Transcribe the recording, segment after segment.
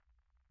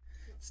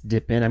Let's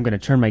dip in. I'm going to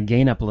turn my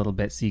gain up a little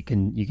bit so you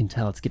can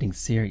tell it's getting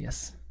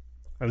serious.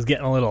 I was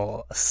getting a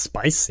little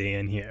spicy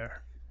in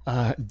here.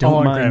 Don't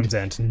All mind Graham's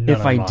end, none if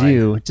of I mine.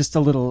 do. Just a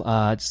little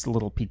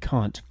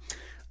piquant.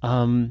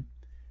 Welcome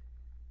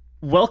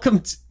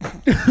to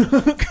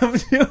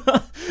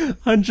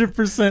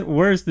 100%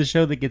 Worse, the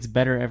show that gets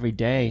better every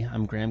day.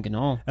 I'm Graham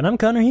Ganol. And I'm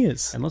Connor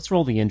Hughes. And let's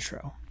roll the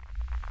intro.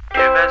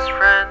 Your best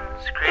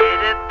friends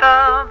created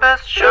the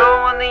best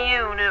show in the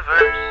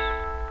universe.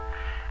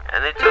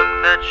 And they took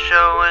that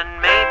show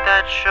and made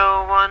that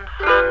show 100%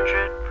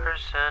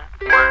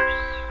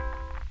 worse.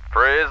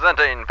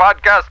 Presenting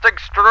Podcast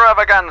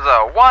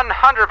Extravaganza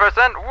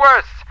 100%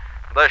 Worse,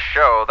 the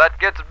show that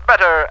gets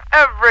better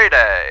every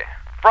day.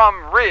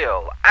 From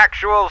real,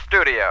 actual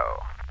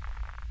studio.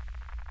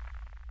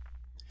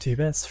 Two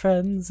best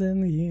friends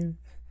in the universe.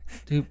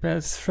 Two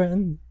best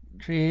Friend.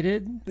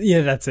 created.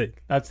 Yeah, that's it.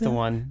 That's the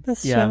one.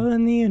 Best Yeah. show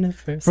in the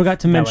universe. Forgot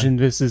to That mention one.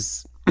 this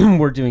is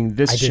we're doing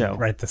this I show didn't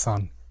write the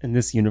song. in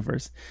this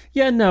universe.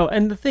 Yeah, no,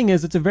 and the thing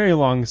is, it's a very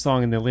long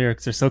song, and the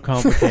lyrics are so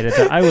complicated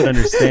that I would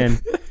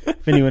understand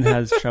if anyone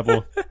has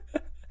trouble.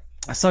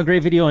 I saw a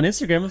great video on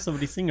Instagram of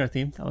somebody singing our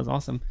theme. That was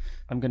awesome.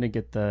 I'm gonna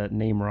get the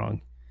name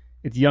wrong.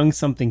 It's Young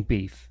Something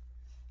Beef,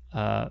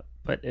 but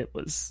it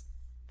was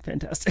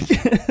fantastic.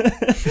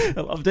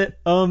 I loved it.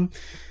 What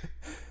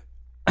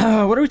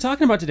are we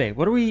talking about today?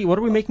 What are we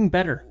making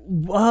better?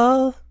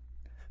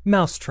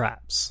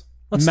 Mousetraps.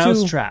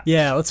 Mousetraps.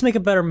 Yeah, let's make a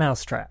better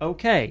mousetrap.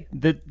 Okay,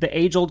 the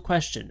age old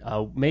question.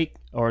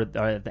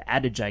 The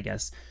adage, I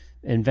guess.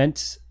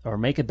 Invent or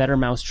make a better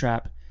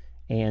mousetrap,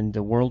 and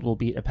the world will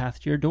be a path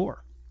to your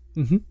door.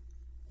 Mm-hmm.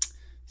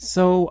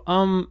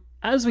 So,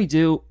 as we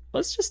do,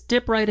 let's just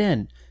dip right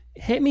in.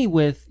 Hit me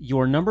with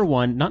your number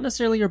one, not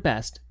necessarily your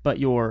best, but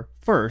your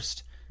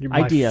first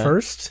My idea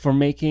first? for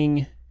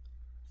making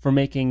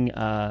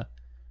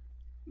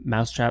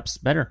mousetraps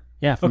better.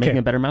 Yeah, for Okay. making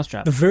a better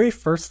mousetrap. The very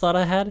first thought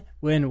I had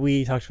when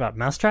we talked about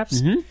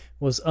mousetraps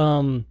was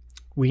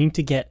we need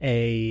to get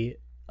a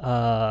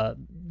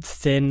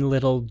thin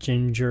little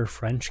ginger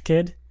French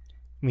kid.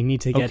 We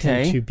need to get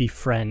Okay. him to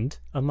befriend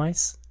a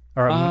mice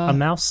or a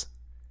mouse.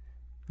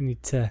 We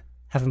need to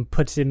have him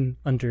put him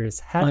under his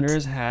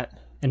hat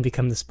and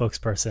become the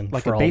spokesperson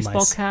like for a all baseball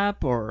mice.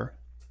 cap or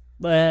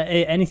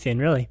Anything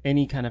really.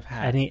 any kind of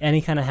hat.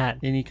 Any kind of hat.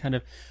 Any kind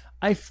of.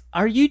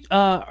 Are you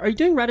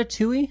doing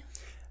Ratatouille?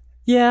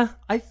 Yeah.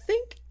 I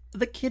think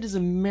the kid is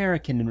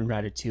American in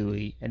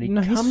Ratatouille, and he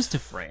No, he's comes to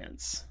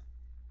France.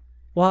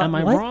 Well, Am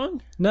I what?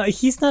 wrong? No,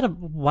 he's not a.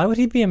 Why would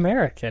he be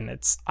American? I'm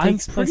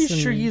Takes pretty place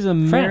sure in he's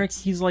American.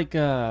 France. He's like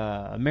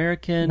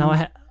American. No,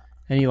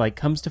 and he like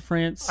comes to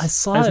France. I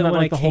saw Isn't it that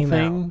when like it the whole came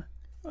thing?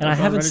 and I about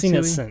haven't seen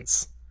it Ratatouille?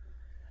 since.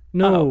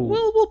 No,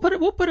 we'll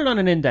put it on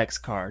an index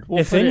card.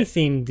 if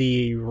anything,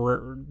 the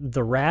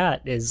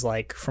rat is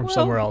like from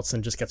somewhere else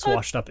and just gets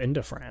washed up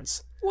into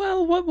France.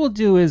 Well, what we'll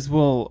do is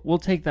we'll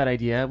take that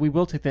idea. We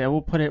will take that.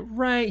 We'll put it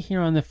right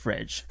here on the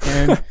fridge,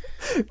 and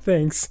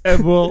Thanks.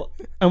 we'll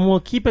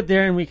keep it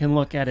there, and we can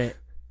look at it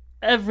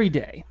every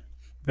day.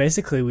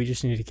 Basically, we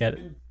just need to get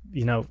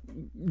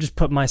just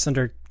put mice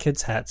under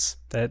kids' hats.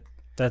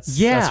 That's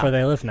where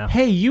they live now.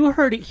 Hey, you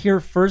heard it here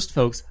first,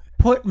 folks.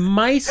 Put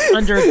mice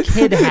under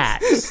kid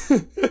hats.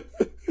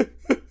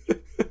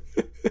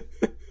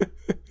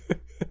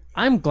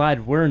 I'm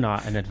glad we're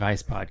not an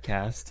advice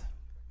podcast,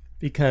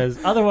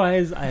 because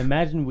otherwise I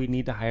imagine we'd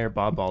need to hire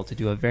Bob Ball to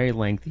do a very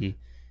lengthy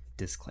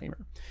disclaimer.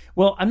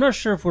 Well, I'm not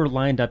sure if we're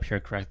lined up here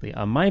correctly.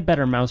 My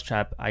better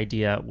mousetrap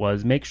idea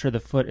was make sure the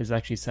foot is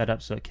actually set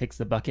up so it kicks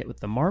the bucket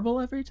with the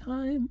marble every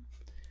time.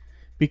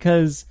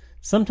 Because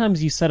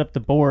sometimes you set up the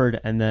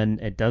board and then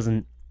it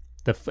doesn't...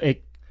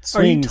 It swings.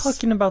 Are you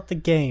talking about the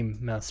game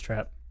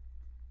Mousetrap?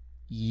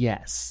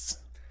 Yes.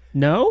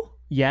 No?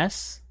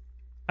 Yes.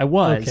 I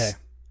was. Okay.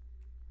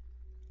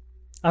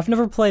 I've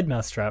never played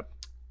Mousetrap.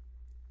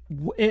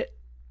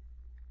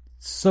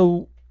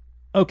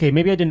 Okay,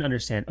 maybe I didn't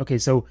understand. Okay,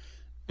 so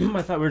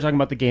I thought we were talking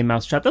about the game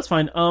Mousetrap. That's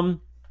fine. Let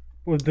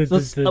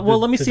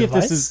me see if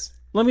this is.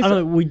 Let me. I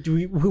don't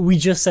know, we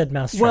just said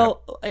Mousetrap.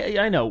 Well,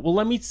 I know. Well,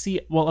 let me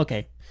see. Well,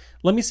 okay.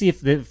 Let me see if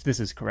this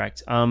is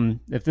correct.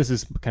 If this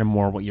is kind of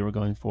more what you were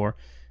going for.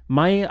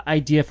 My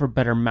idea for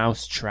better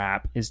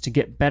mousetrap is to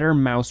get better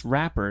mouse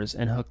rappers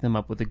and hook them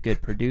up with a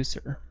good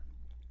producer.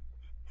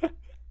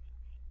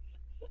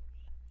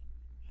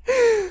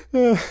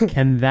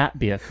 Can that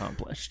be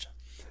accomplished?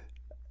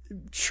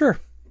 Sure,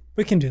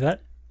 we can do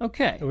that.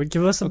 Okay. It would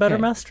give us a better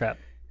Okay. Mousetrap.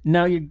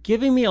 Now you're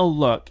giving me a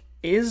look.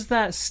 Is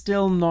that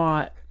still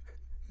not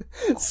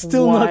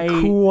Still not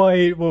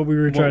quite what we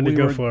were trying to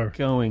go for.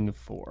 Going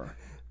for?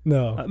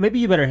 No. Maybe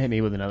you better hit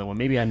me with another one.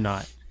 Maybe I'm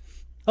not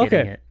getting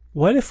Okay. it.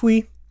 What if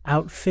we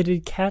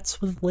outfitted cats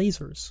with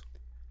lasers?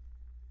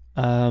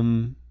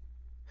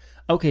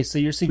 Okay, so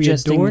you're We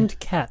suggesting adorned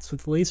cats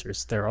with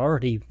lasers. They're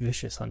already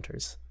vicious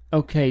hunters.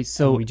 Okay,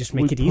 so And we just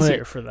make it put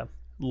easier for them.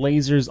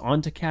 lasers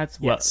onto cats.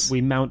 Yes. What,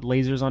 we mount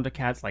lasers onto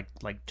cats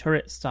like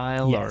turret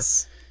style,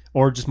 Yes.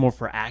 or just more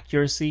for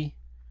accuracy.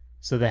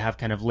 So they have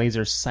kind of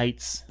laser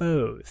sights.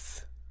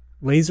 Both.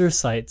 Laser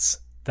sights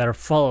that are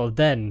followed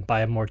then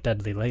by a more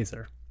deadly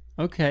laser.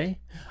 Okay.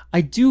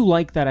 I do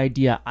like that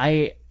idea.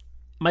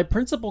 My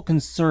principal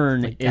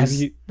concern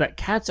is that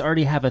cats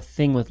already have a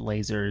thing with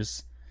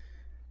lasers.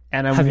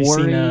 And I'm Have you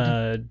worried.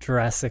 seen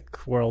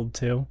Jurassic World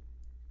 2?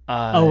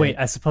 Oh wait,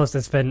 I suppose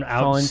that's been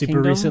out Fallen super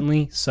Kingdom?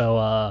 recently,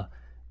 so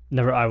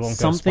never. I won't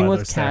go something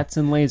with spoilers there. cats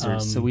and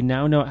lasers. So we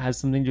now know it has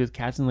something to do with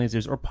cats and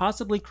lasers, or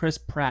possibly Chris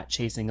Pratt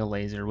chasing a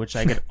laser, which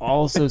I could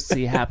also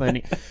see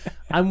happening.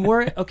 I'm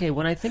worried. Okay,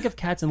 when I think of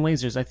cats and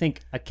lasers, I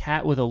think a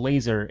cat with a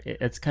laser.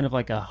 It's kind of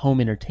like a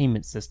home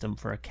entertainment system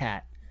for a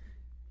cat.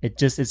 It's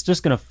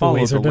just going to follow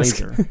laser the disc?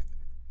 laser.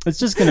 It's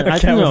just going to. A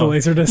cat with a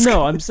laser disc?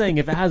 No, I'm saying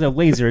if it has a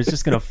laser, it's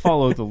just going to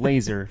follow the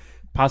laser.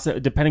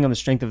 Depending on the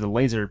strength of the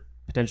laser,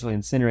 potentially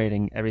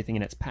incinerating everything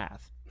in its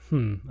path.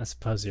 I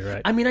suppose you're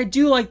right. I mean, I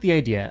do like the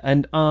idea,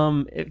 and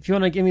if you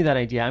want to give me that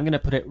idea, I'm gonna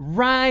put it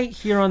right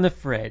here on the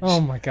fridge. Oh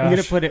my gosh. I'm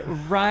gonna put it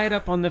right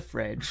up on the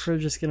fridge.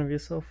 Fridge is gonna be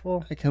so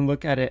full. I can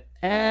look at it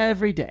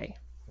every day.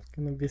 It's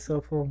gonna be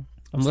so full.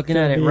 I'm looking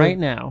at it right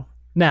now.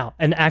 Now,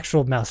 an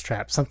actual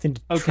mousetrap, something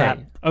to trap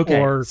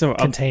or So,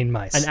 contain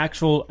mice. An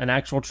actual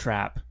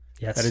trap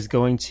Yes. that is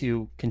going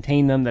to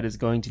contain them. That is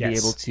going to be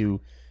Yes. able to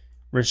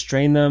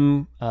restrain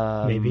them.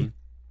 Maybe.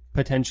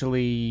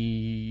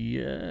 Potentially.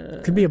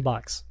 Could be a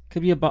box.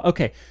 Could be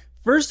okay.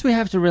 First, we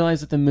have to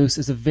realize that the moose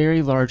is a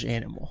very large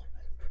animal,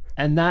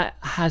 and that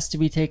has to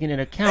be taken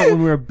into account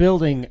when we're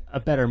building a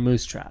better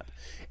moose trap.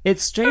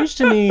 It's strange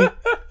to me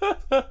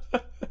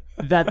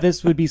that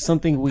this would be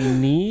something we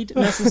need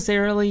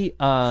necessarily.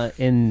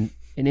 In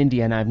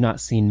Indiana, I've not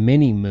seen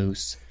many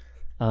moose.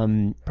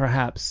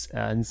 Perhaps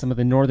in some of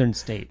the northern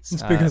states.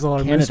 It's because all our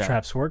Canada. moose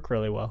traps work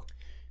really well.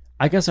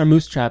 I guess our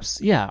moose traps.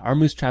 Yeah, our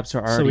moose traps are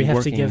already So we have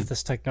working to give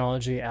this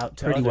technology out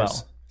to pretty others.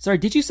 well. Sorry,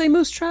 did you say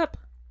moose trap?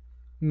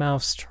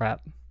 Mouse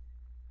trap.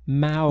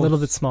 Mouse. A little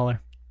bit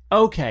smaller.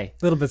 Okay.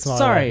 A little bit smaller.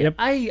 Sorry, Yep.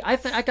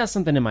 I got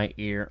something in my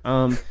ear.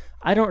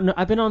 I don't know.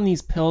 I've been on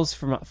these pills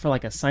for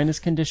like a sinus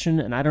condition,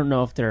 and I don't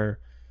know if they're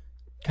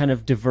kind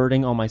of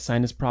diverting all my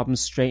sinus problems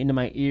straight into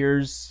my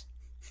ears.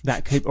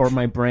 That could, or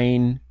my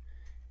brain.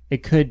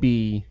 It could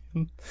be.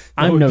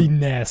 That would be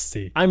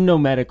nasty. I'm no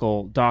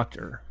medical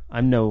doctor.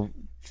 I'm no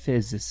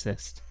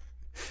physicist.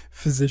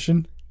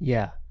 Physician?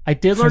 Yeah, I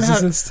did learn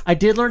Physicist? how. I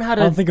did learn how I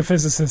don't to. think a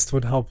physicist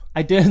would help.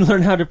 I did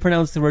learn how to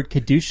pronounce the word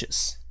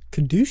caduceus.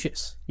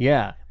 Caduceus?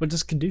 Yeah. What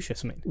does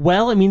caduceus mean?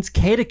 Well, it means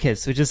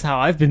catechus, which is how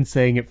I've been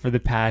saying it for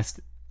the past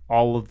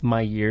all of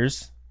my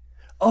years.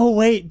 Oh,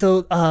 wait,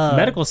 the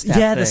Medical staff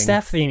Yeah, the thing.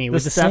 staff thingy The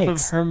with the staff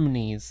snakes. of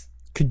Hermes.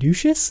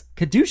 Caduceus?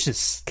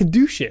 Caduceus.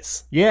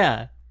 Caduceus.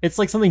 Yeah. It's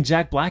like something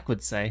Jack Black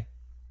would say.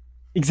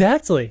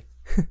 Exactly.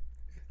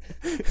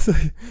 It's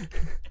like,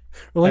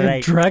 we're like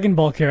Alright. a Dragon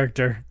Ball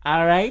character.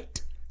 All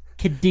right.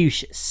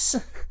 Caduceus.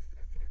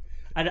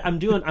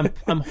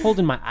 I'm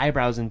holding my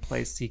eyebrows in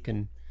place so you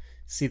can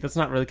see. That's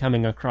not really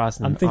coming across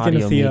in I'm an thinking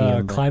audio of the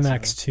medium, but,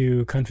 climax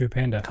to Kung Fu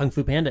Panda. Kung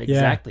Fu Panda, Yeah.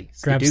 exactly.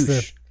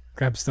 Skadoosh.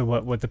 Grabs the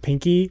what the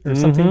pinky or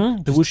something?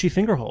 Mhm. The whooshy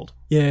finger hold.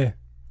 Yeah.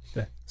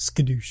 The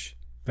skadoosh.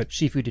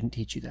 Shifu didn't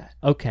teach you that.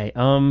 Okay.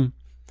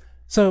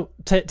 So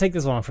take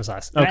this one on for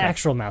size. An Okay.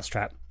 actual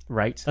mousetrap.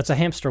 Right. That's a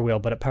hamster wheel,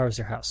 but it powers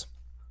your house.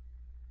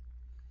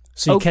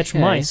 So you catch Okay.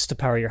 mice to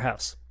power your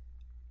house.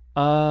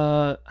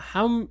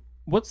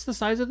 What's the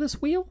size of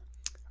this wheel?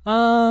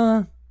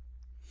 5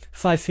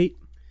 feet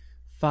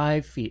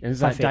 5 feet. And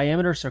is 5 that feet.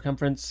 diameter,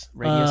 circumference,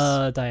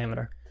 radius?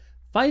 diameter.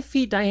 5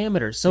 feet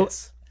diameter. So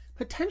Yes.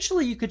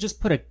 potentially you could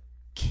just put a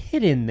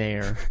kid in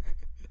there.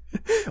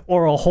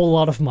 Or a whole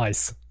lot of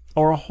mice.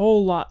 Or a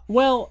whole lot.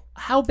 Well,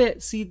 how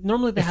big? See,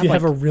 normally they If have you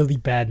like have a really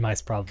bad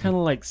mice problem. kind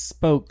of like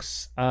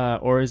spokes,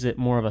 or is it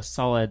more of a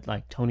solid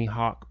like Tony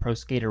Hawk Pro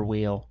Skater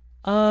wheel?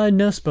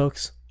 No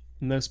spokes.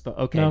 No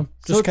okay. No,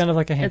 just it's- kind of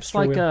like a It's hamster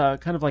like wheel. a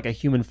kind of like a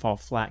human fall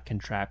flat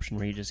contraption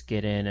where you just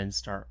get in and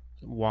start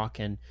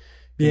walking.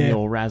 Yeah. The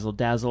old razzle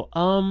dazzle.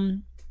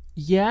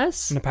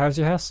 Yes. And it powers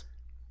your house?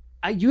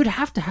 You'd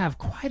have to have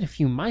quite a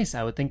few mice,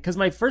 I would think, because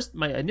my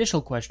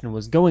initial question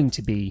was going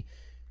to be,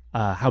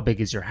 how big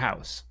is your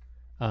house?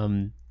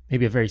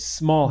 Maybe a very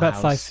small About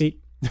house. 5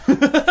 feet.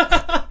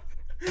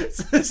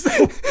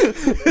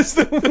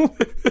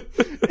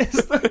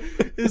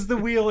 Is the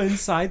wheel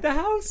inside the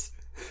house,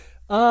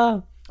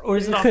 or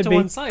is it off could to be.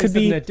 one side? Could Is it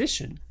be. an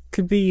addition?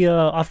 Could be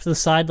off to the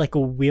side like a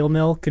wheel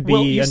mill. Could be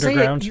Well, you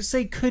underground. you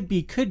say could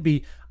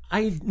be.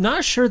 I'm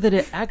not sure that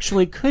it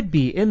actually could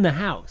be in the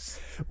house.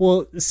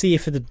 Well, see,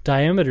 if the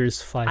diameter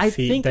is 5 I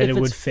feet, think then if it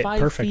would it's fit 5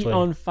 perfectly. feet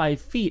on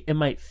 5 feet, it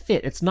might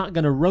fit. It's not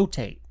going to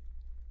rotate.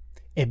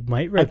 It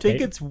might rotate. I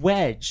think it's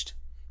wedged.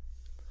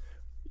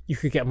 You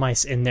could get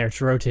mice in there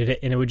to rotate it,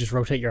 and it would just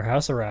rotate your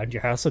house around.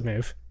 Your house would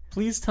move.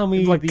 Please tell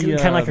me Like the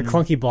kind of like a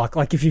clunky block,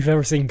 like if you've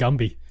ever seen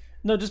Gumby.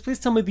 No, just please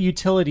tell me the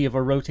utility of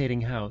a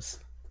rotating house.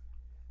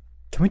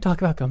 Can we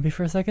talk about Gumby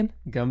for a second?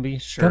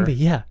 Gumby, sure. Gumby,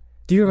 yeah.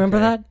 Do you remember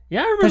Okay. that?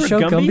 Yeah, I remember That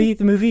show Gumby,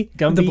 the movie, with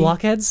the Gumby.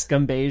 blockheads,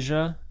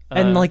 Gumbasia.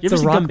 and like you the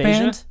ever see rock Gumbasia?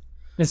 band, and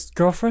his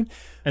girlfriend.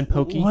 And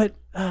Pokey.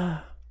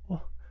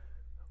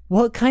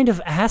 What kind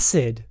of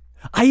acid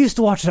I used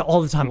to watch it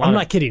all the time. I'm of-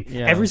 not kidding.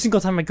 yeah. Every single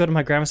time I go to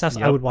my grandma's house,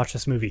 I Yep. would watch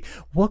this movie.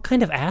 What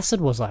kind of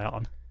acid was I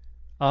on?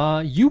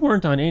 You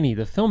weren't on any.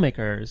 The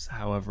filmmakers,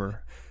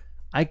 however,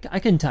 I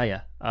can tell you.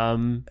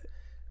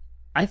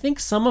 I think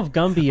some of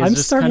Gumby is I'm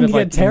just starting kind of to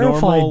get like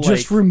terrified normal,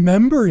 just like,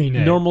 remembering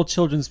it. normal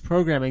children's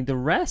programming. The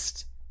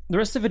rest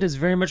of it is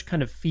very much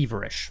kind of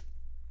feverish.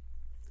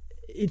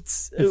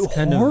 It's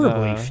kind of,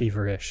 horribly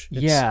feverish.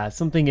 It's- Yeah,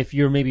 something if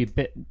you're maybe a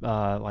bit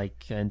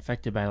like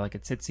infected by like a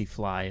tsetse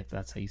fly, if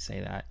that's how you say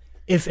that.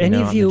 If You any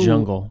know, of in the you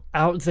jungle.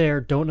 out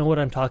there don't know what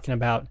I'm talking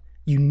about,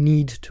 you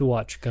need to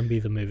watch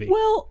Gumby the movie.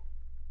 Well,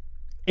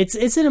 It's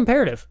an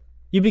imperative.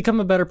 You become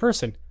a better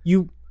person.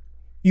 You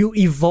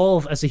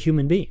evolve as a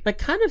human being. that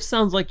kind of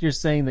sounds like you're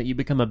saying that you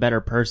become a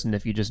better person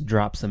if you just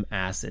drop some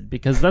acid,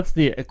 because that's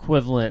the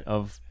equivalent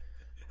of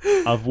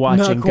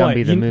watching Not quite.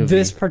 Gumby the movie.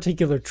 This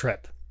particular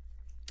trip.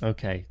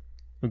 Okay.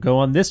 We'll go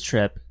on this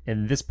trip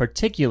in this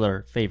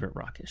particular favorite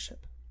rocket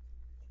ship.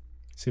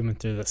 Zooming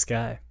through the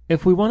sky.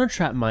 If we want to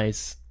trap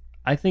mice,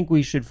 I think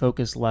we should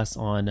focus less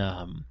on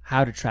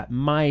how to trap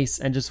mice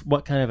and just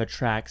what kind of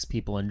attracts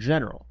people in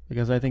general,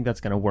 because I think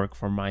that's going to work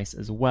for mice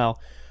as well.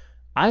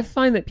 I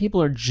find that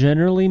people are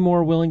generally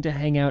more willing to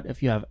hang out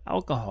if you have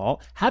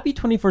alcohol. Happy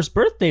 21st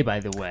birthday, by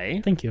the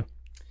way. Thank you.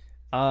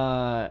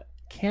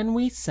 Can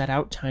we set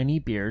out tiny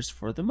beers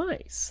for the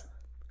mice?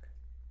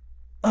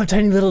 Oh,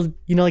 tiny little,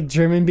 like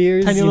German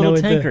beers? Tiny you little know,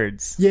 with the-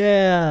 tankards.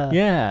 Yeah.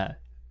 Yeah.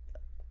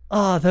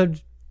 Oh,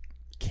 that'd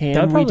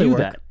Can we probably do work.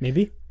 that?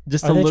 Maybe.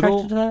 Just Are a they little,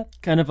 attracted to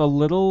that? kind of a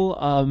little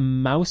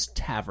mouse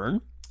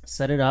tavern.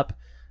 Set it up.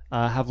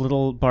 Have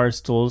little bar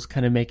stools.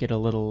 Kind of make it a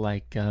little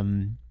like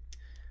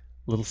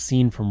little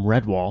scene from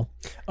Redwall.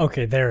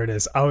 Okay, there it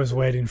is. I was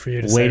waiting for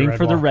you to Waiting say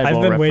for the Redwall. I've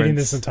Redwall been waiting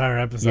reference. this entire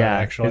episode, Yeah,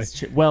 actually.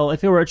 it's well,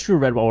 if it were a true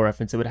Redwall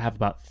reference, it would have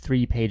about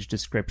 3-page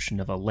description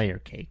of a layer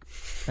cake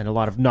and a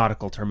lot of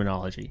nautical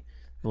terminology.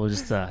 We'll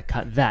just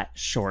cut that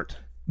short.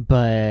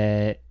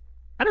 But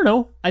I don't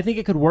know. I think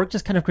it could work.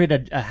 Just kind of create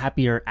a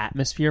happier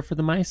atmosphere for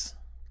the mice.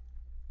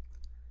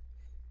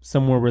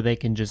 Somewhere where they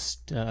can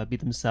just be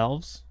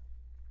themselves,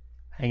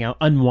 hang out,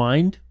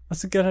 unwind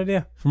That's a good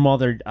idea. from all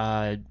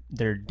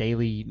their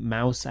daily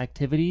mouse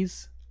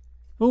activities.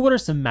 Well, what are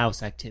some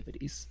mouse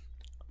activities?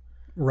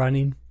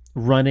 Running,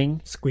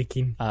 Running,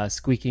 squeaking,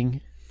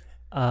 squeaking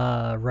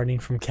running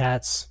from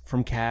cats,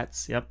 from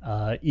cats. Yep.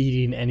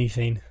 eating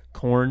anything,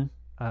 Corn.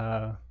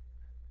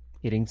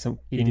 eating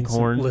Eating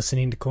corn.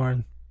 listening to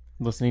corn.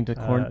 Listening to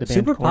corn. The band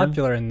Super Korn.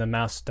 popular in the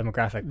mouse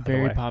demographic, by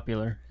Very the way.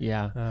 popular.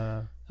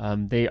 Yeah. Uh,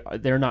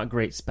 They're not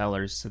great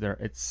spellers, so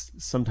it's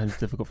sometimes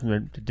difficult for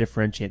them to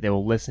differentiate. They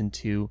will listen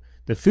to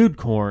the food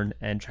corn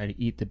and try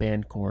to eat the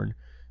band corn,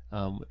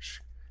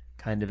 which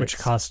kind of which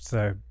caused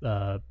the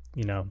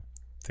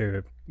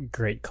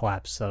great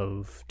collapse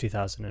of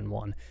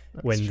 2001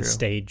 when true. the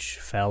stage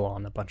fell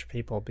on a bunch of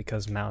people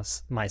because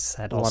mice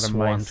had A all lot of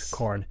swarmed mice.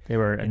 corn. They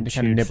were and kind of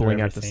chewed through nibbling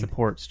at the everything.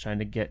 supports, trying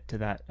to get to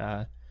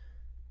that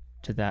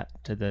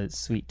to the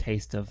sweet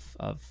taste of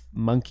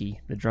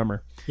Monkey, the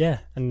drummer. Yeah,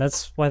 and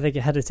that's why they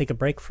had to take a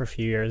break for a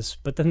few years,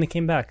 but then they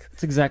came back.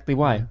 That's exactly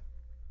why.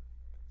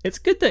 It's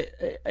good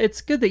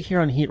that here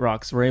on Heat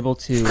Rocks we're able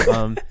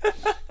to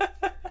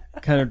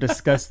kind of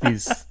discuss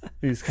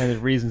these kind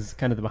of reasons,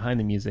 kind of the behind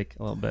the music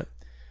a little bit.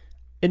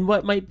 In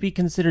what might be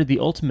considered the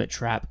ultimate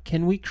trap,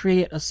 can we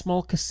create a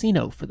small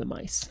casino for the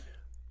mice?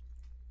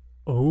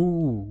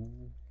 Oh,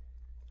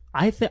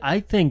 I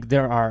think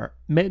there are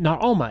not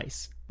all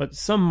mice, but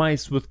some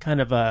mice with kind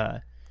of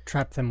a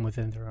trap them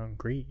within their own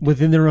greed.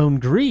 within their own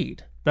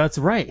greed. That's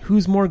right.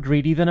 Who's more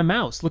greedy than a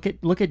mouse? Look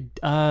at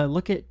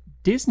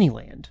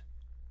Disneyland.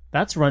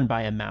 That's run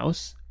by a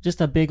mouse.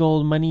 Just a big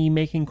old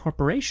money-making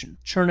corporation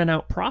churning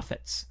out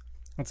profits.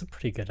 That's a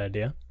pretty good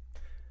idea.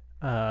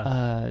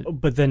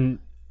 But then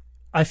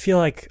I feel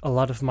like a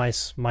lot of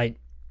mice might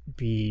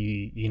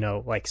be,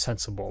 like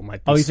sensible.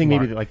 Might be Oh, you think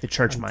smart. maybe like the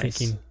church I'm mice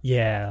thinking,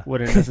 yeah.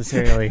 wouldn't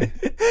necessarily?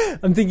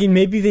 I'm thinking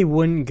maybe they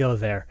wouldn't go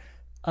there.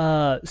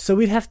 So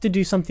we'd have to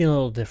do something a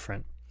little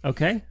different.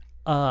 Okay.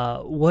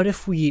 What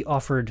if we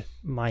offered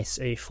mice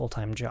a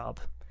full-time job?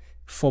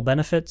 Full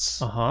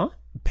benefits, Uh-huh.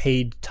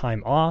 paid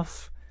time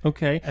off,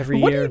 Okay. Every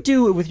But what year- do you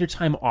do with your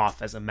time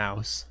off as a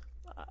mouse?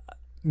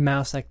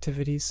 mouse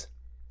activities,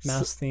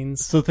 mouse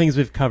things. So things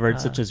we've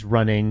covered, such as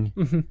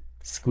running,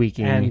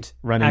 squeaking, And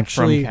running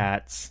actually- from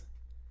cats,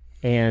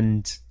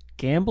 and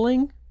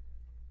gambling.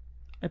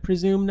 I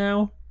presume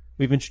now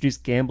we've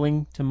introduced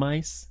gambling to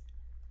mice.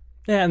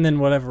 Yeah, and then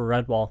whatever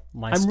Redwall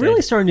mice I'm really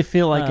did. starting to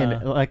feel like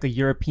like a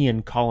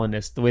European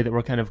colonist, the way that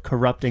we're kind of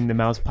corrupting the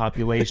mouse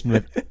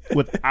population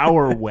with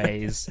our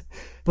ways.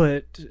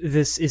 But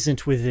this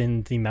isn't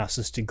within the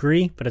mouse's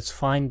degree, but it's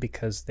fine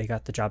because they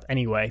got the job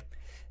anyway.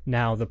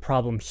 Now, the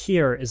problem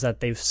here is that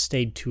they've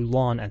stayed too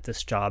long at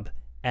this job,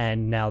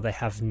 and now they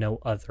have no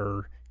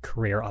other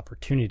career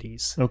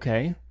opportunities.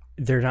 Okay.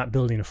 They're not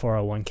building a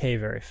 401k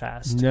very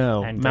fast.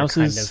 No. and they're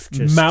Mouses. kind of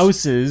just,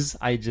 Mouses.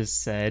 I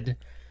just said.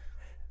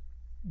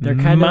 They're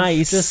kind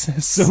mice of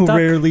just so stuck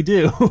rarely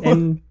do.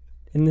 in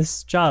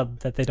this job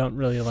that they don't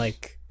really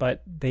like,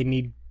 but they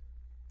need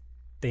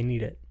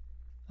it.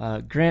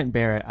 Grant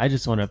Barrett, I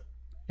just want to,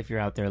 if you're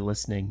out there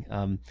listening,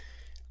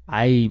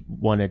 I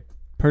want to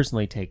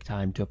personally take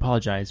time to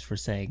apologize for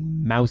saying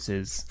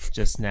mouses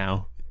just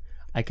now.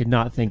 I could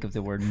not think of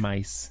the word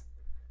mice.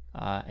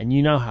 And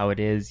you know how it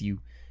is. You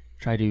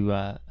try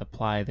to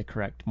apply the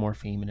correct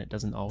morpheme, and it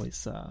doesn't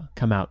always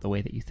come out the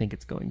way that you think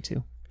it's going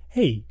to.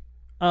 Hey,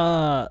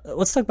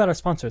 let's talk about our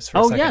sponsors for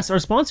a second. Yes, our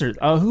sponsor.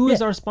 Who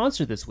is our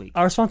sponsor this week?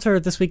 Our sponsor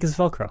this week is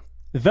Velcro.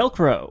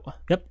 Velcro.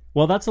 Yep.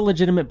 Well, that's a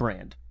legitimate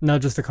brand. No,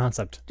 just the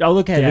concept. Oh,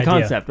 okay, The the idea.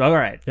 concept. All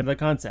right, the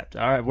concept.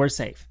 All right, we're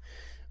safe.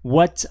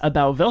 What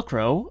about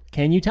Velcro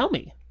can you tell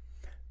me?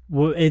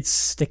 Well, it's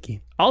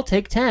sticky. I'll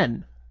take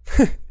 10.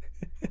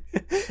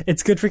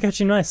 It's good for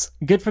catching mice.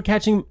 Good for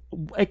catching.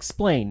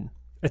 Explain.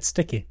 It's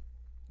sticky.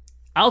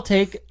 I'll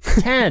take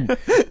 10.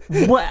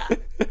 What?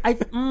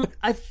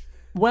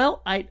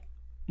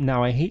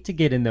 Now I hate to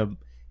get in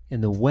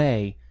the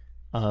way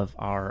of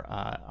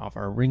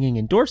our ringing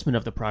endorsement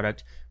of the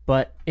product,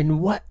 but in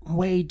what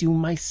way do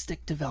mice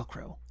stick to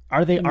Velcro?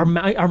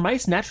 Are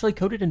mice naturally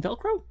coated in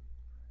Velcro?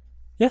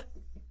 Yeah.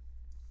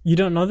 You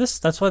don't know this?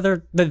 That's why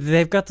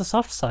they've got the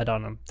soft side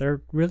on them.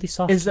 They're really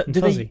soft and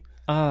fuzzy.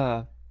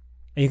 And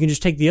you can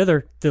just take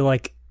the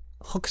like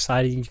hook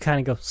side and you kind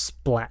of go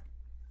splat.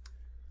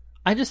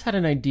 I just had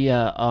an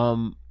idea,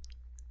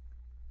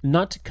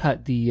 not to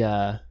cut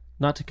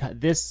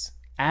this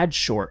ad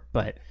short,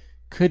 but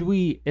could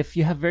we, if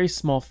you have very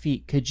small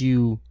feet, could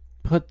you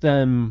put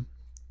them,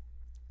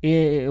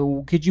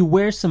 could you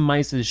wear some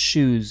mice's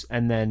shoes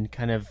and then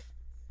kind of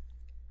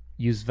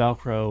use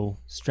Velcro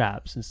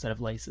straps instead of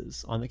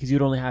laces on it? Because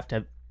you'd only have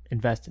to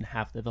invest in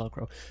half the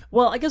Velcro.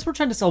 Well, I guess we're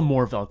trying to sell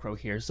more Velcro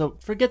here, so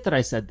forget that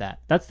I said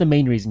that. That's the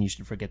main reason you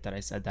should forget that I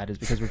said that, is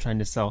because we're trying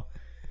to sell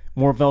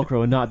more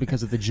Velcro and not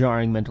because of the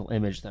jarring mental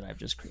image that I've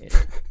just created.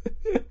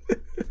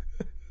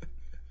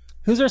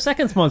 Who's our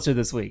second sponsor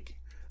this week?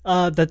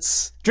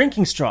 That's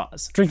Drinking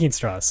straws. drinking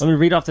straws. Let me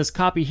read off this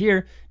copy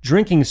here.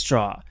 Drinking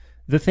straw.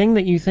 The thing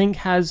that you think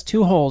has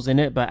 2 holes in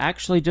it, but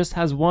actually just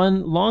has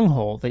 1 long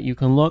hole that you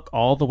can look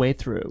all the way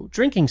through.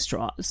 Drinking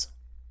straws.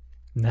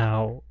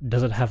 Now,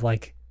 does it have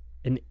like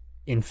an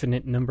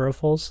infinite number of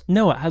holes?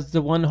 No, it has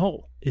the 1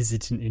 hole. Is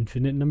it an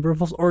infinite number of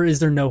holes, or is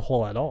there no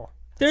hole at all?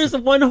 There's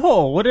 1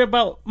 hole. What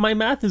about my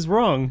math is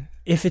wrong?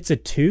 If it's a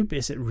tube,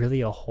 is it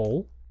really a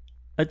hole?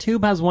 A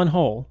tube has 1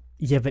 hole.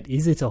 Yeah, but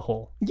is it a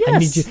hole?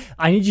 Yes.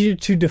 I need you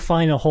to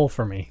define a hole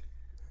for me.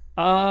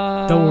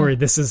 Don't worry,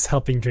 this is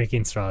helping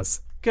drinking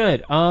straws.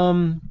 Good.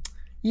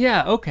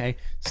 Yeah, okay.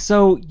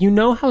 So, you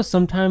know how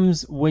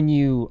sometimes when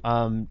you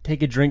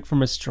take a drink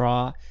from a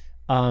straw,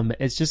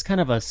 it's just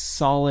kind of a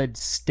solid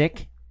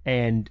stick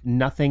and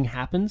nothing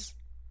happens?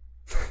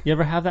 You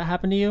ever have that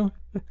happen to you?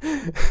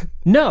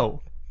 No,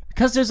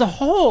 because there's a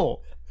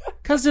hole.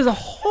 Because there's a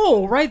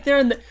hole right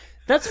there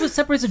that's what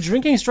separates a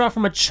drinking straw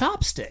from a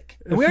chopstick.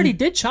 We already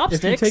did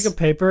chopsticks. If you take a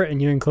paper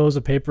and you enclose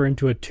a paper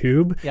into a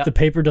tube, Yep. the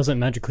paper doesn't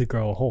magically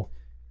grow a hole.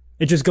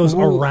 It just goes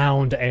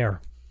around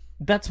air.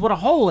 That's what a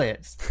hole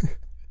is.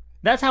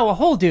 That's how a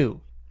hole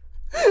do.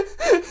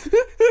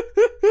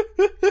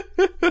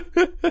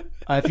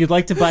 If you'd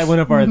like to buy one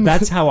of our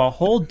That's How a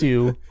Hole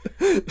Do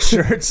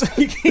shirts,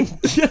 you can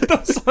get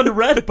those on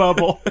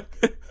Redbubble.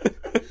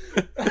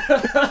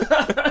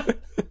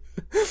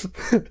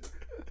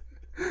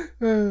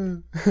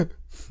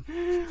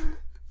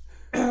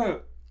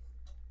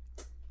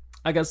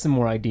 I got some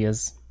more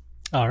ideas.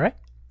 All right.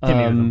 Hit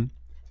me with them.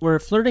 We're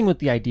flirting with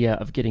the idea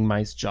of getting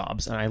mice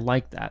jobs, and I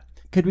like that.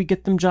 Could we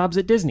get them jobs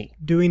at Disney?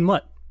 Doing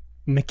what?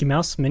 Mickey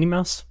Mouse? Minnie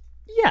Mouse?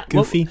 Yeah,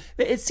 Goofy?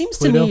 Well, it seems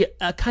Pluto? to me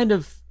a kind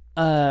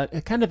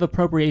of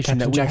appropriation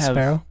Captain Jack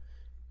Sparrow?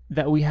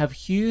 that we have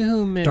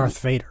human Darth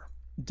Vader.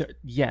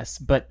 Yes,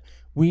 but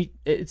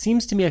it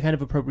seems to me a kind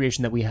of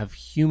appropriation that we have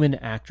human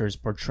actors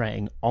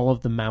portraying all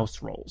of the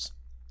mouse roles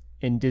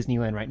in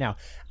Disneyland right now.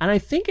 And I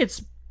think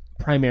it's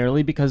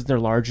primarily because they're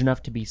large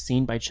enough to be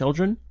seen by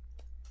children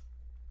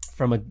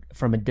from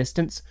a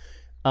distance.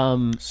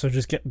 So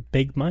just get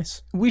big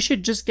mice? We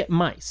should just get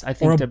mice. I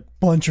Or think a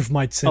bunch of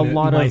mice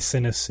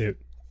in a suit.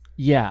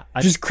 Yeah.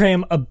 Just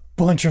cram a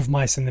bunch of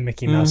mice in the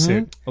Mickey Mouse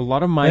suit. A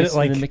lot of mice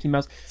Let it, in the Mickey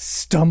Mouse.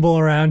 Stumble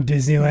around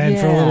Disneyland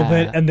for a little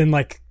Yeah. bit and then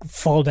like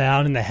fall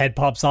down and the head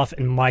pops off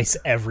and mice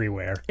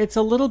everywhere. It's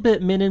a little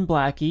bit Men in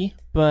Blacky,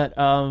 but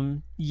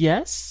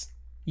yes.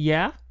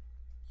 Yeah.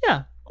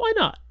 Yeah, why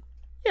not?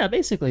 Yeah,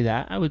 basically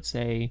that. I would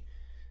say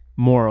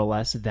more or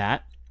less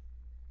that.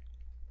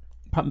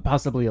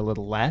 Possibly a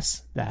little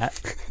less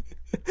that.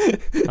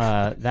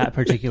 That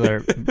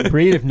particular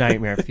breed of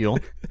nightmare fuel.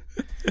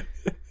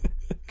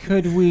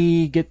 Could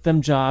we get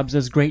them jobs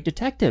as great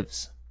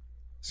detectives?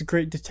 It's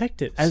great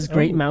detectives. As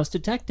great mouse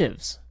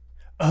detectives?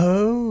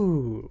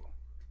 Oh.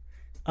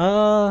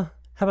 How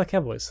about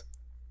cowboys?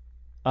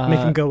 Make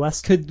them go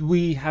west? Could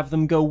we have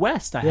them go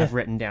west? I Yeah. have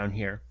written down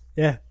here.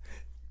 Yeah.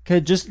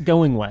 Could just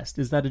going west,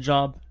 is that a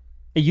job?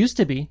 It used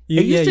to be.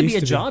 Yeah, It used to it be used a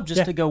to be. job just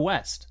Yeah. to go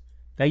west.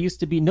 That used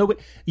to be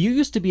you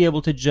used to be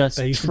able to just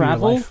That used to be your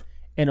travel life.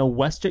 in a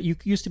western. You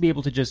used to be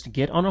able to just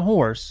get on a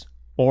horse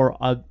or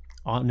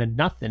on a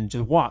nothing,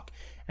 just walk,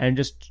 and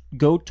just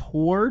go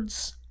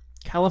towards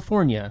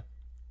California.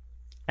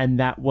 And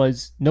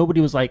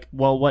nobody was like,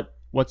 well,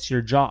 what's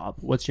your job?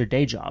 What's your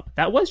day job?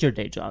 That was your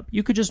day job.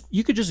 You could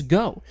just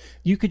go.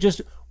 You could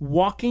just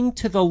walking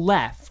to the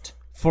left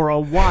for a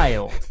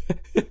while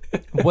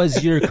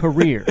was your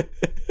career.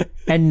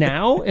 And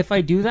now if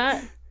I do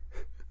that,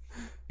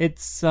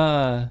 it's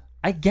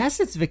I guess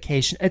it's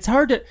vacation. It's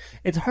hard to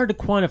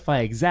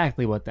quantify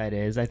exactly what that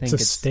is. I think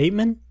it's a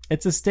statement.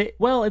 It's a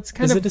well, it's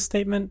kind is of it a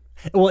statement?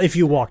 Well, if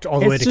you walked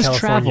all the way to just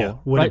California,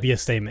 travel, would right? it be a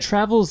statement?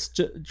 Travel's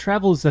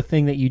the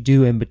thing that you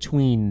do in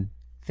between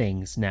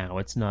things now.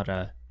 It's not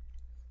a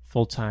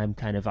full-time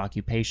kind of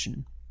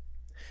occupation.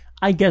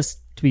 I guess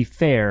to be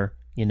fair,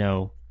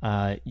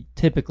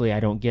 typically I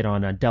don't get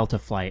on a Delta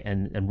flight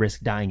and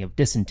risk dying of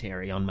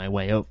dysentery on my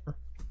way over.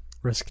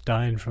 Risk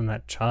dying from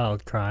that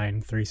child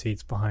crying 3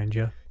 seats behind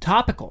you.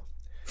 Topical.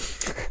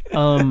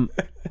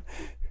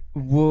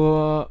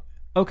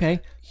 Okay,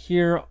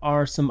 here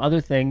are some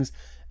other things.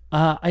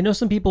 I know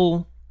some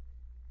people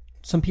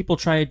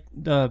tried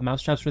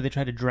mousetraps where they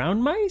try to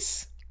drown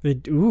mice.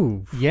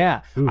 Ooh.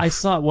 Yeah. Oof. I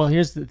saw, well,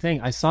 here's the thing.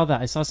 I saw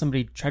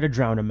somebody try to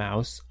drown a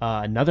mouse.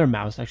 Another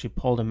mouse actually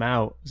pulled him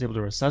out, was able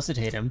to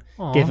resuscitate him,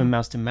 gave him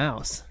mouse to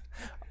mouse.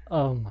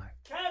 Oh my.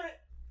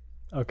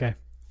 Okay.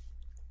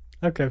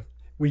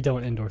 We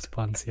don't endorse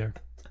puns here.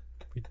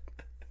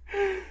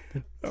 I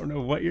don't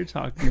know what you're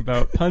talking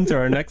about. Puns are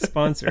our next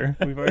sponsor.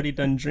 We've already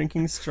done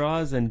drinking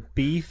straws and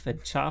beef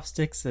and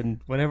chopsticks and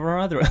whatever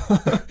other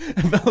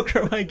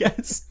Velcro, I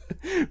guess.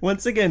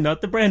 Once again,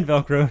 not the brand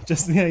Velcro,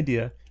 just the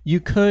idea. You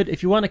could,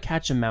 if you want to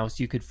catch a mouse,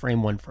 you could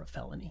frame one for a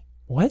felony.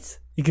 What?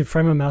 You could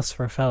frame a mouse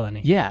for a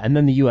felony? Yeah, and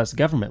then the U.S.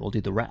 government will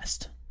do the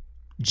rest.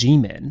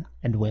 G-men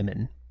and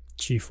women.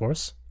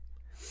 G-force?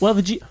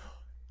 Well,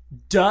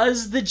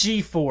 does the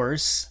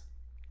G-force...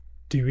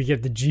 Do we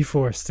get the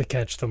G-force to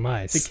catch the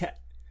mice?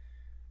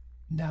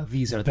 Now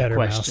these are Better the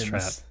questions.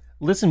 Mousetrap.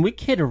 Listen, we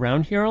kid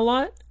around here a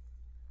lot.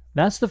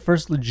 That's the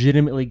first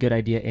legitimately good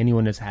idea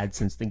anyone has had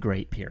since the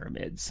Great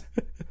Pyramids.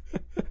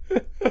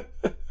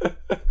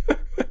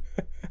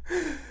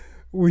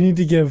 We need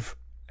to give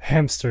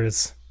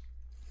hamsters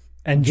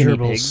and Guinea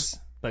gerbils pigs,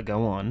 but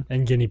go on.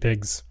 and guinea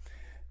pigs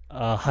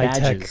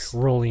high-tech Badges.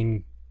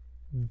 rolling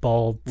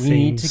ball We things.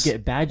 need to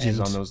get badges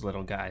and on those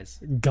little guys.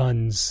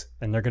 guns,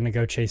 and they're going to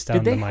go chase down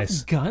Did they the mice.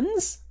 have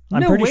guns? I'm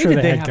No pretty way sure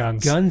did they had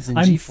have guns. in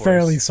I'm G-Force.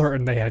 fairly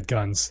certain they had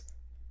guns.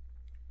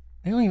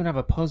 They don't even have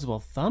opposable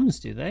thumbs,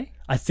 do they?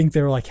 I think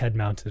they were like head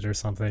mounted or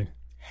something.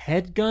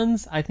 Head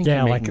guns? I think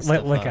Yeah, you're like making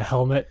stuff like up. a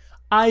helmet.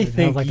 I They'd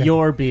think have like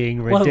you're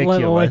being Well,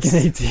 ridiculous. like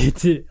an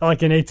AT-AT,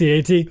 like an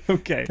AT-AT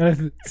Okay, kind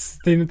of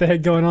thing that they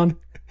had going on.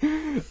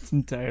 it's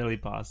entirely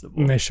possible.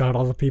 And they shot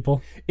all the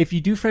people. If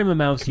you do frame a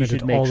mouse, you Committed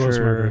should make all sure. those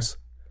murders.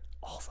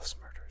 All those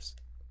murders.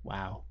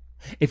 Wow.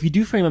 If you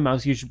do frame a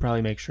mouse, you should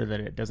probably make sure that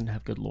it doesn't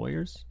have good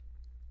lawyers.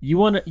 You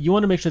want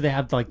to make sure they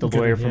have like the Good,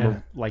 lawyer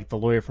yeah. the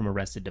lawyer from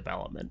Arrested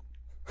Development.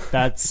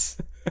 That's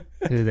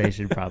who they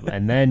should probably.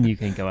 And then you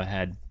can go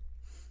ahead.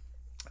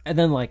 And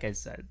then, like I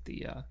said,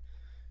 the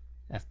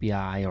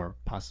FBI or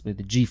possibly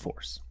the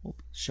G-Force will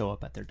show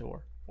up at their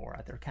door or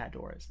at their cat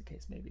door, as the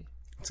case may be.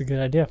 It's a good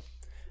idea.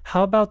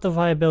 How about the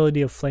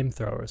viability of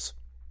flamethrowers?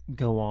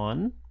 Go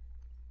on.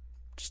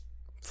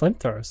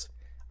 Flamethrowers.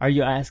 Are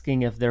you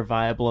asking if they're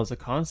viable as a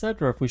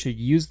concept or if we should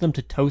use them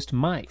to toast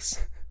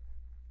mice?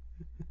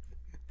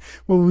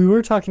 Well, we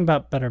were talking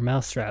about better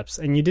mousetraps,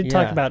 and you did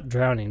talk Yeah. about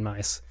drowning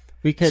mice.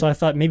 We could. So I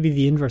thought maybe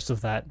the inverse of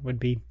that would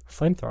be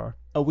flamethrower.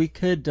 We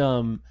could.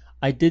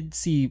 I did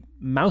see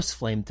mouse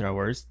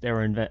flamethrowers.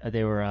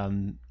 They were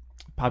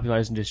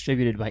popularized and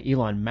distributed by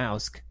Elon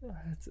Musk.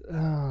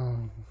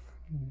 Oh,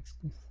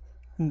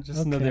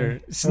 Just Okay.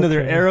 another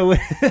Okay. arrow,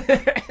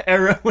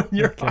 arrow in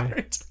your Okay.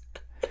 heart.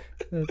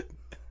 that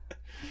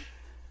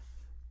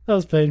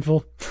was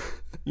painful.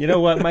 You know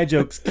what? My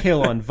jokes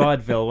kill on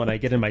vaudeville when I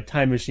get in my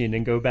time machine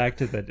and go back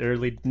to the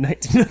early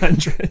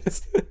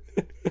 1900s.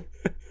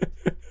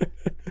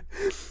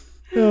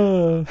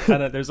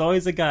 And there's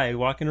always a guy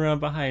walking around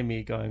behind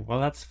me going, "Well,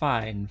 that's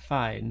fine,"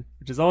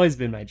 which has always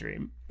been my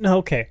dream. No,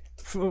 okay.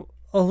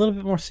 A little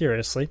bit more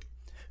seriously,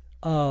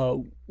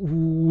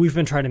 we've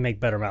been trying to make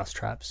better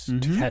mousetraps to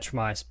catch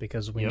mice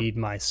because we need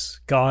mice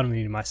gone. We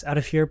need mice out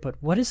of here. But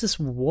what is this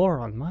war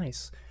on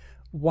mice?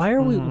 Why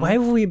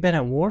have we been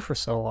at war for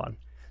so long?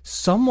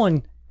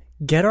 Someone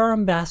get our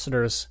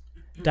ambassadors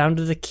down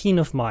to the king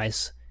of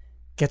mice,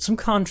 get some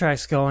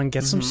contracts going,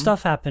 get some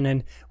stuff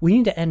happening. We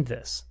need to end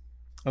this.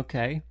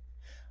 Okay.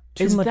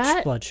 Too Is much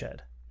that-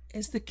 bloodshed.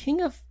 Is the king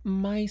of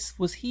mice,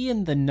 was he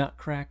in the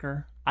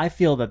Nutcracker? I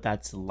feel that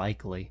that's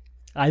likely.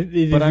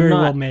 It But I'm very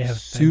not well may have been.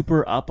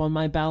 super up on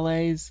my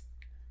ballets.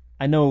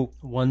 I know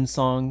one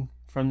song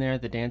from there,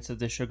 The Dance of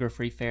the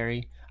Sugar-Free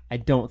Fairy. I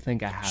don't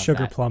think I have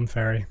Sugar that. plum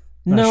fairy.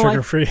 No, Not I-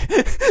 sugar free.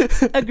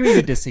 Agree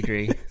to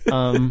disagree.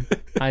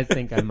 I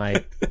think I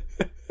might.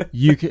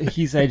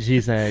 He said, she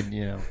said,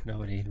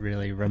 nobody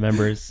really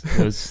remembers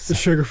those The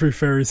sugar free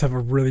fairies have a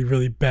really,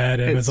 really bad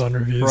Amazon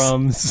reviews.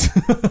 from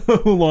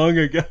so long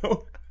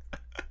ago.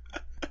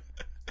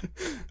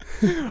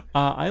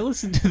 I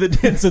listened to the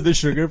Dance of the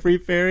Sugar-Free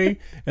Fairy,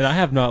 and I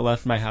have not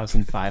left my house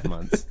in 5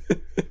 months.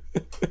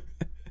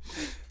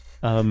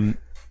 I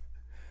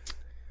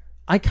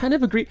kind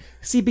of agree.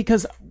 See,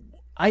 because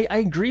I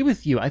agree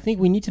with you. I think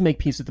we need to make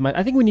peace with the mice.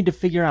 I think we need to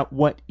figure out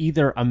what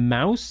either a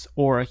mouse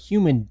or a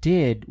human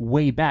did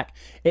way back.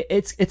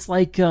 It's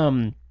like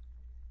Timothy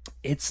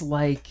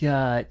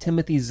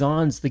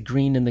Zahn's The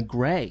Green and the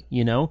Gray.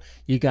 You know,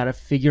 you got to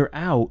figure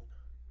out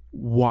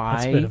why.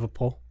 That's a bit of a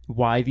pull.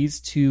 Why these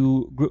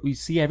two? You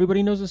see,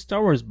 everybody knows the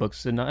Star Wars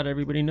books, so not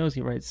everybody knows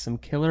he writes some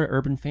killer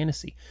urban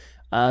fantasy.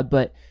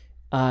 But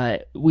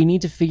we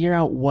need to figure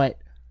out what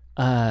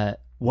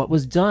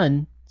was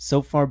done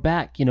so far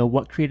back, you know,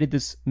 what created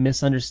this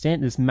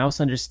misunderstanding, this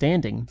mouse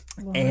understanding,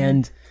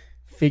 and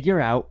figure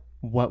out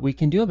what we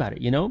can do about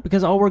it, you know?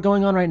 Because all we're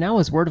going on right now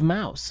is word of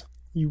mouse.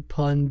 You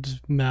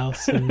punned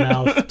mouse and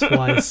mouth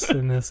twice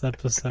in this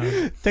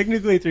episode.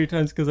 Technically 3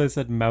 times because I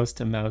said mouse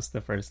to mouse the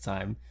first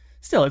time.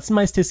 Still, it's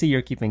nice to see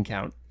you're keeping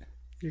count.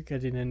 You're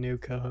getting a new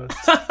co-host.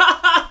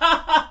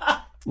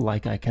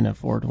 Like I can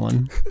afford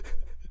one.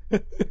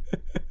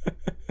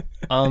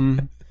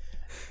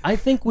 I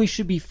think we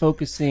should be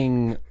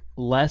focusing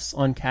less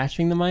on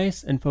catching the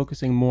mice and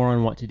focusing more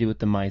on what to do with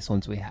the mice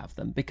once we have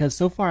them. Because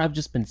so far I've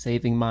just been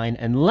saving mine,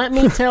 and let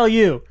me tell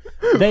you,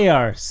 they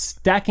are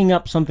stacking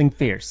up something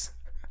fierce.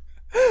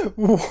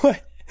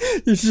 What?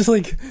 You just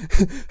like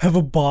have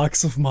a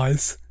box of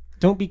mice.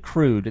 Don't be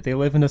crude. They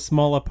live in a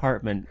small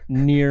apartment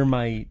near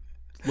my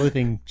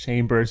living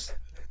chambers.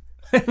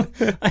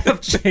 I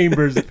have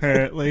chambers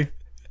apparently,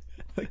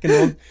 like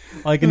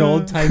an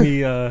old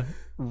timey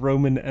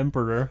Roman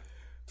emperor.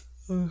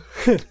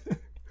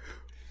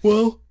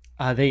 Well,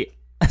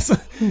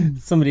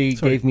 somebody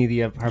gave me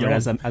the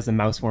apartment as a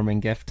mouse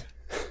warming gift.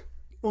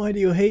 Why do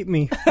you hate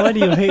me? Why do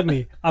you hate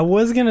me? I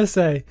was gonna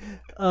say,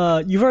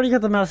 you've already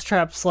got the mouse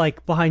traps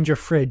like behind your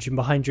fridge and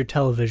behind your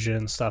television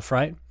and stuff,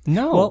 right?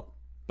 No, well,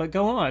 but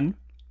go on.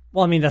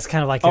 Well, I mean that's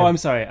kind of like I'm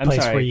sorry.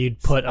 Place where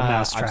you'd put a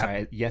mouse trap.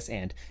 I'm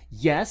sorry.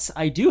 Yes,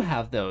 I do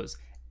have those,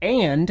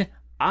 and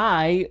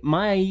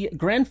my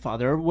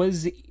grandfather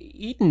was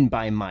eaten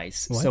by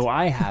mice, so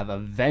I have a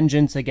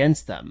vengeance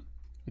against them.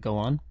 Go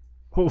on.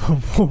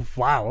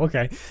 Wow.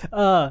 Okay.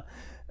 No,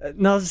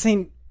 I was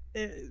saying,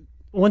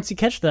 once you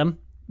catch them,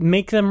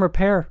 make them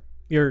repair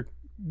your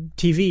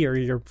TV or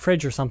your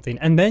fridge or something,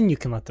 and then you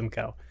can let them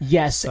go.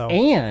 Yes,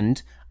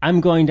 and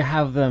I'm going to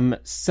have them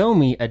sew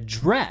me a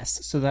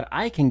dress so that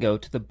I can go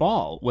to the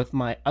ball with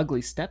my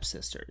ugly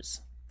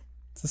stepsisters.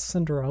 Is this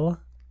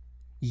Cinderella?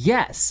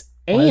 Yes,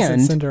 Why is it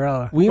and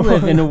Cinderella? We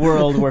live in a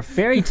world where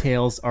fairy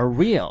tales are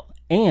real,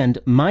 and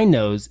my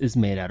nose is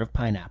made out of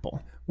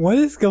pineapple. What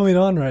is going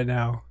on right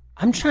now?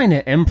 I'm trying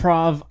to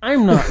improv.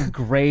 I'm not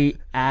great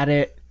at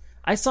it.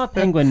 I saw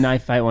Penguin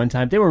Knife Fight one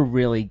time. They were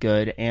really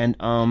good, and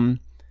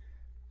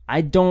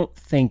I don't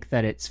think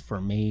that it's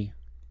for me,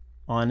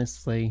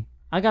 honestly.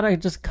 I got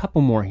just a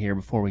couple more here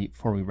before we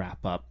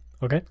wrap up.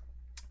 Okay.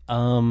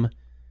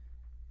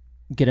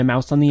 Get a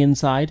mouse on the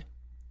inside.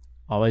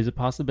 Always a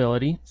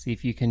possibility. See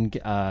if you can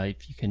get a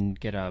kind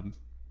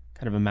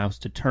of a mouse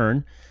to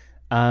turn.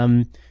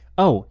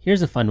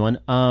 Here's a fun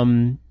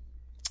one.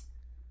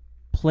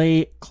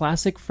 Play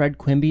classic Fred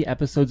Quimby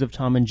episodes of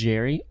Tom and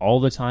Jerry all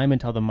the time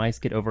until the mice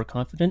get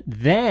overconfident.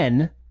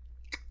 Then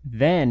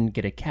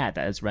get a cat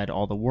that has read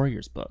all the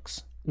Warriors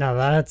books. Now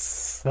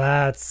that's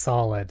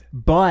solid.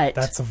 But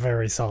that's a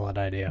very solid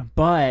idea.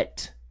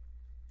 But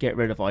get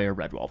rid of all your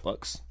Redwall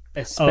books.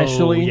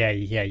 Especially,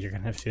 you're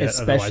gonna have to do that.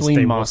 Especially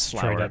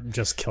Mossflower.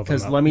 Just kill them.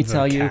 Because let me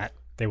tell you,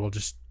 they will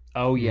just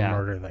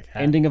murder the cat.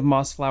 Ending of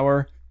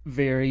Mossflower,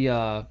 very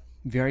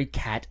very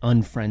cat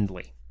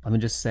unfriendly. Let me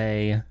just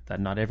say that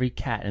not every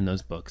cat in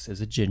those books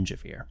is a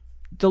gingivier.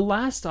 The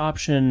last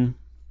option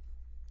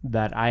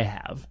that I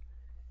have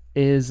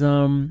is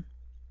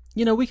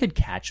we could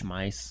catch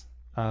mice.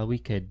 We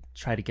could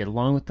try to get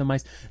along with the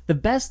mice. The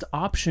best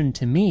option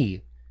to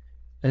me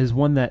is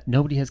one that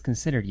nobody has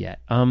considered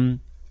yet.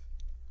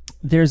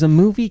 There's a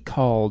movie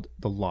called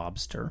The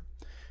Lobster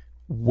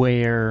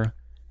where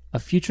a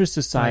future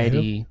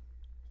society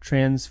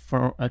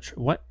transform...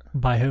 what?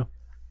 By who?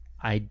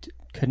 I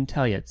couldn't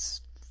tell you.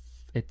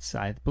 It's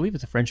I believe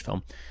it's a French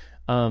film.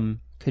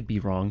 Could be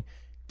wrong.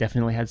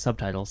 Definitely had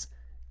subtitles.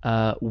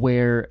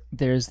 Where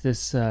there's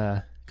this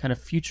kind of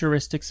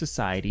futuristic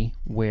society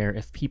where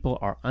if people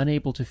are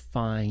unable to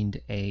find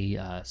a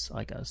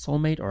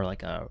soulmate or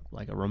like a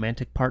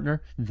romantic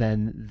partner,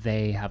 then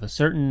they have a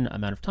certain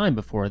amount of time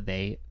before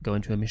they go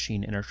into a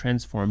machine and are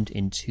transformed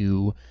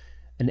into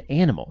an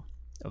animal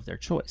of their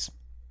choice.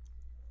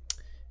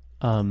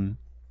 Of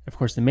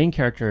course, the main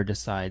character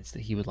decides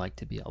that he would like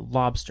to be a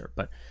lobster,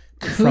 but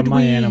from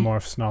my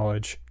Animorphs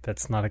knowledge,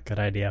 that's not a good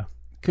idea.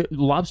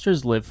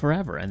 Lobsters live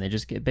forever, and they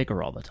just get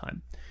bigger all the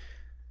time.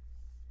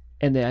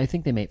 And I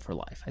think they mate for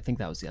life. I think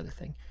that was the other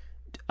thing.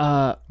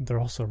 They're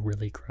also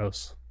really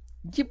gross.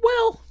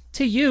 Well,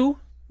 to you,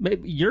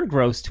 maybe you're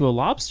gross to a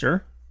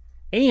lobster.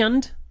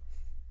 And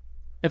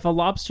if a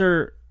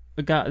lobster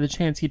got the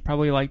chance, he'd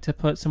probably like to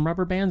put some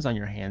rubber bands on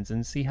your hands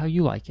and see how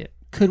you like it.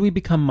 Could we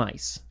become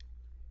mice?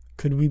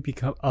 Could we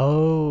become...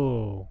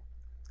 Oh.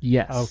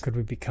 Yes. Oh, could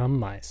we become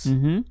mice?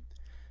 Mm-hmm.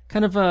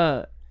 Kind of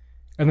a...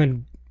 And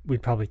then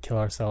we'd probably kill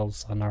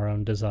ourselves on our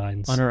own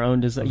designs. On our own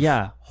design.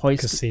 Yeah.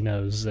 Hoist.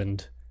 Casinos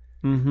and...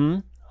 Mm-hmm.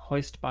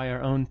 Hoist by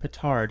our own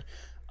petard.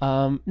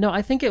 No,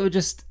 I think it would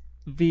just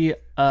be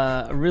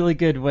a really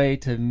good way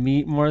to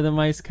meet more of the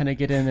mice, kind of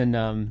get in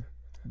and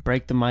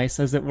break the mice,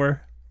 as it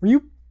were. Were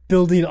you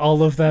building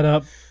all of that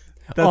up?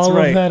 That's all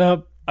right. of that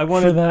up I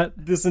wanted for that?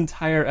 This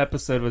entire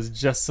episode was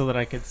just so that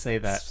I could say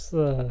that.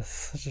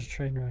 Such a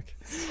train wreck.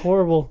 It's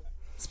horrible.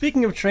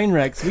 Speaking of train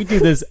wrecks, we do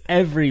this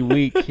every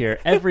week here,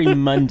 every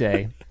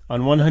Monday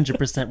on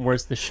 100%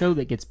 Worse, the show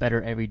that gets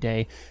better every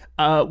day.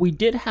 We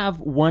did have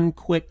one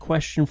quick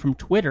question from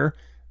Twitter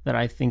that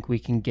I think we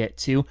can get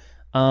to.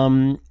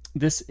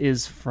 This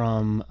is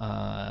from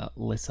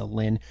Lissa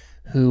Lynn,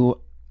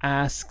 who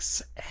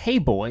asks, "Hey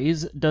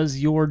boys, does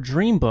your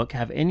dream book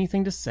have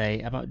anything to say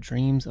about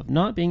dreams of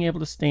not being able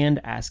to stand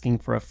asking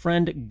for a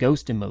friend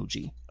ghost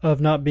emoji?" Of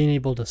not being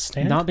able to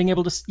stand? Not being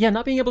able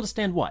to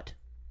stand what?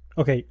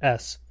 Okay,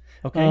 S.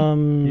 Okay,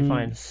 you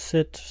fine.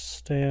 Sit,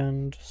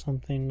 stand,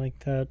 something like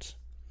that.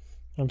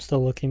 I'm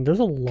still looking. There's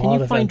a lot Can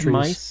you of find entries.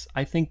 mice?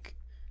 I think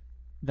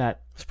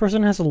that... This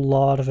person has a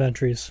lot of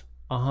entries.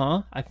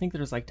 I think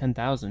there's like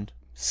 10,000.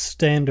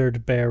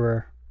 Standard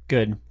bearer.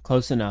 Good.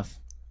 Close enough.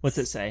 What's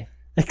it say?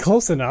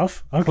 Close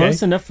enough. Okay.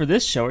 Close enough for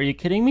this show. Are you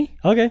kidding me?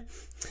 Okay.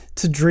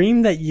 To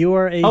dream that you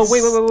are a... Oh,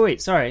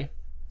 wait. Sorry.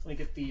 Let me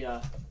get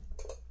the...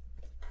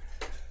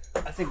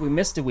 I think we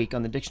missed a week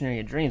on the Dictionary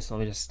of Dreams, so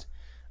let me just...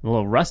 I'm a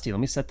little rusty.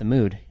 Let me set the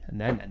mood. And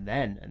then.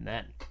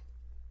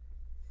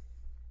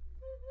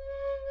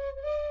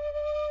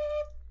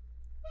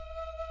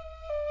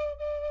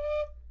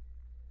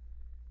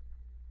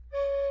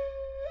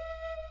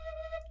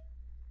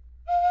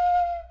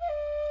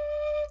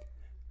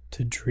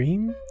 To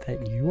dream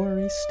that you are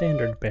a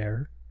standard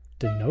bearer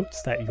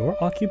denotes that your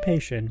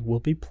occupation will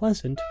be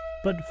pleasant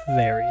but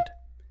varied.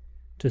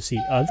 To see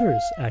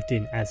others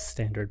acting as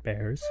standard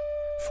bearers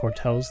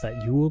foretells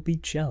that you will be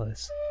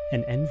jealous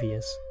and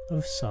envious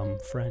of some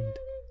friend.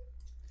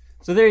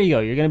 So there you go.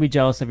 You're going to be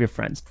jealous of your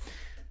friends.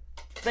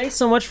 Thanks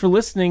so much for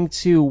listening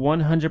to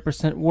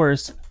 100%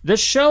 Worse, the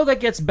show that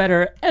gets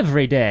better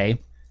every day.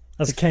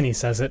 As Kenny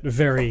says it,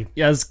 very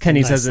As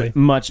Kenny says nicely. it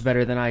much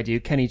better than I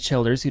do. Kenny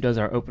Childers, who does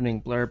our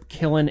opening blurb.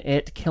 Killing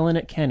it,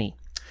 Kenny.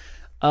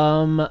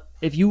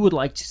 If you would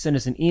like to send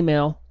us an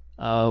email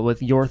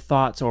with your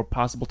thoughts or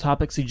possible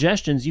topic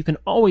suggestions, you can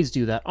always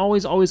do that.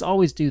 Always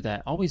do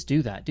that. Always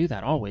do that. Do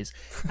that, always.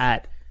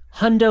 At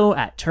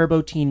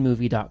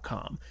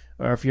hundo@turboteenmovie.com.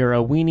 Or if you're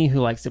a weenie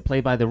who likes to play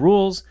by the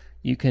rules,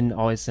 you can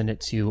always send it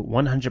to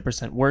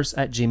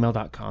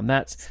 100%worse@gmail.com.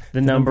 That's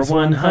the number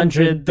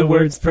 100, the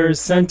words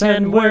percent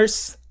and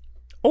worse.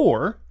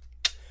 Or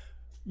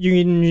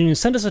You can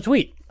send us a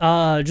tweet.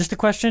 Just a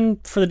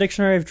question for the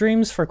Dictionary of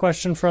Dreams, for a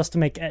question for us to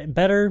make it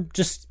better.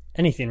 Just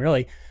anything,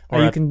 really.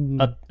 or you can...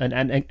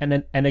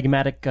 an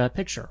enigmatic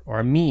picture or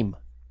a meme.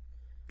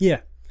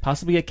 Yeah.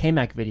 Possibly a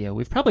K-Mac video.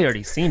 We've probably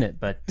already seen it,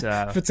 but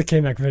If it's a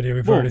K-Mac video,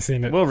 we've already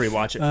seen it. We'll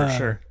rewatch it for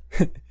sure.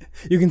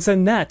 You can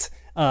send that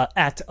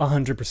at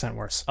 100%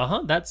 worse.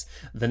 That's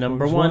the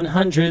number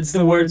 100's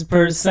the words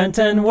percent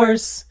and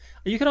worse.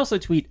 You can also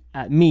tweet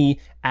at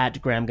me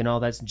at Graham Ganal.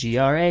 That's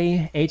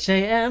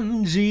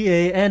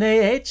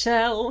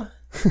GRAHAMGANAHL.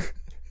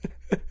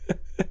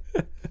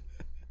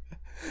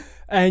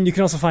 And you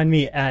can also find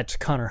me at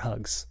Connor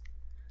Hugs.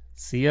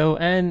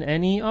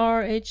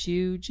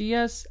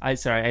 CONNERHUGS.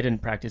 Sorry, I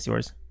didn't practice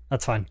yours.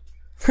 That's fine.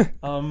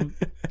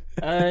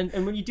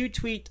 And when you do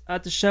tweet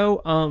at the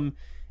show, it'd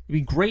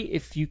be great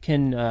if you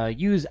can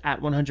use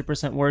at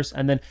 100% worse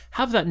and then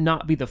have that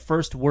not be the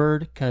first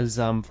word, because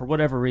for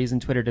whatever reason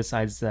Twitter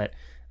decides that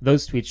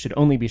those tweets should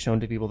only be shown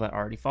to people that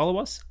already follow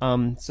us.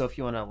 So if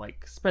you want to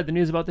spread the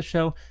news about the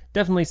show,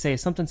 definitely say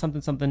something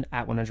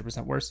at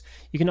 100% worse.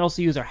 You can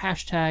also use our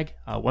hashtag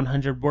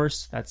 100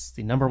 worse. That's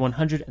the number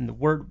 100 and the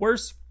word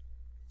worse.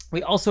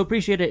 We also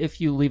appreciate it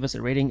if you leave us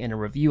a rating and a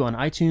review on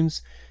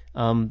iTunes.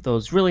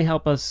 Those really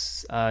help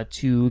us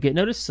to get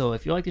noticed. So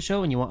if you like the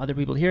show and you want other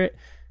people to hear it,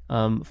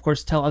 of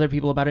course, tell other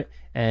people about it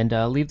and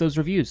leave those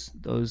reviews.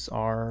 Those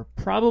are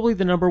probably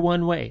the number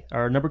one way,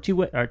 or number two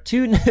way, or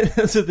two.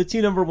 Those are the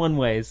two number one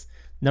ways.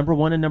 Number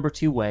one and number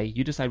two way.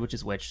 You decide which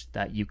is which,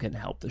 that you can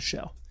help the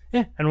show.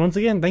 Yeah, and once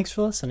again, thanks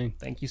for listening.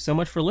 Thank you so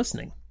much for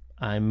listening.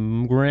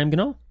 I'm Graham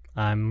Ganal.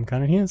 I'm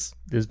Connor Hughes.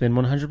 This has been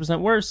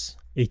 100% Worse.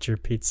 Eat your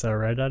pizza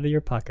right out of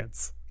your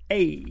pockets.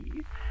 Hey.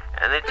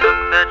 And they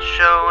took that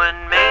show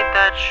and made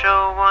that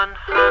show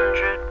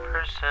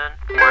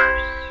 100%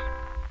 worse.